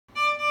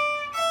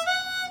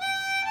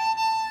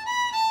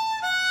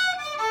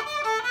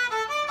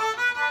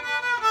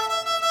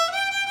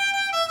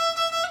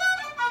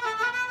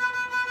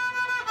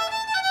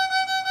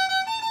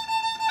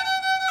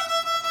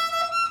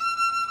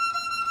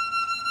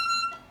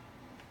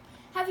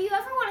Have you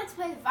ever wanted to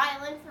play the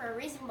violin for a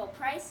reasonable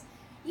price?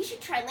 You should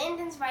try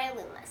Landon's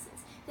violin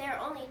lessons. They are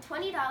only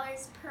 $20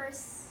 per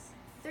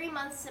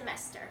 3-month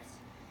semester.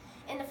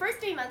 In the first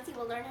 3 months, you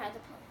will learn how to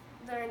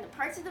learn the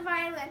parts of the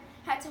violin,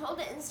 how to hold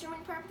the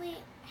instrument properly,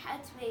 how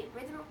to play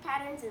rhythmic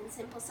patterns, and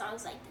simple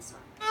songs like this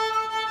one.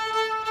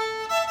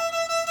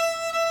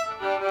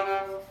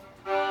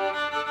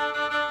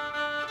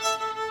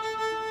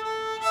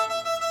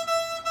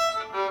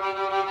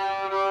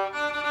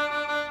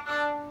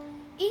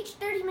 Each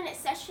 30-minute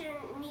session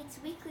meets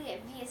weekly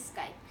via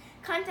Skype.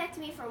 Contact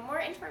me for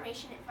more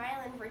information at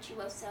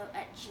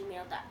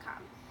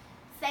violinvirtuoso@gmail.com.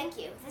 Thank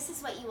you. This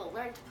is what you will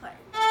learn to play.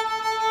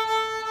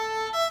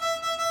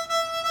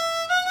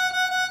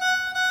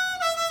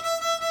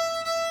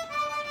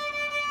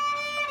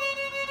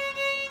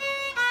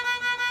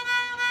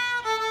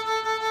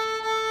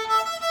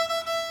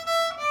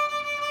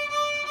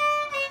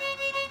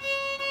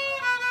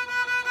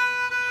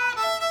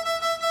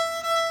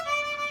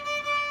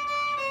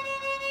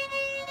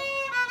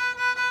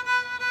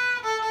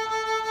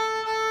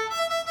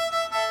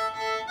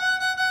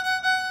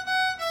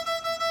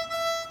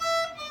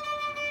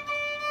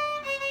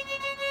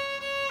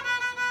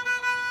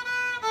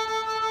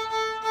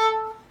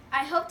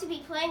 I hope to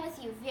be playing with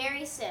you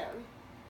very soon.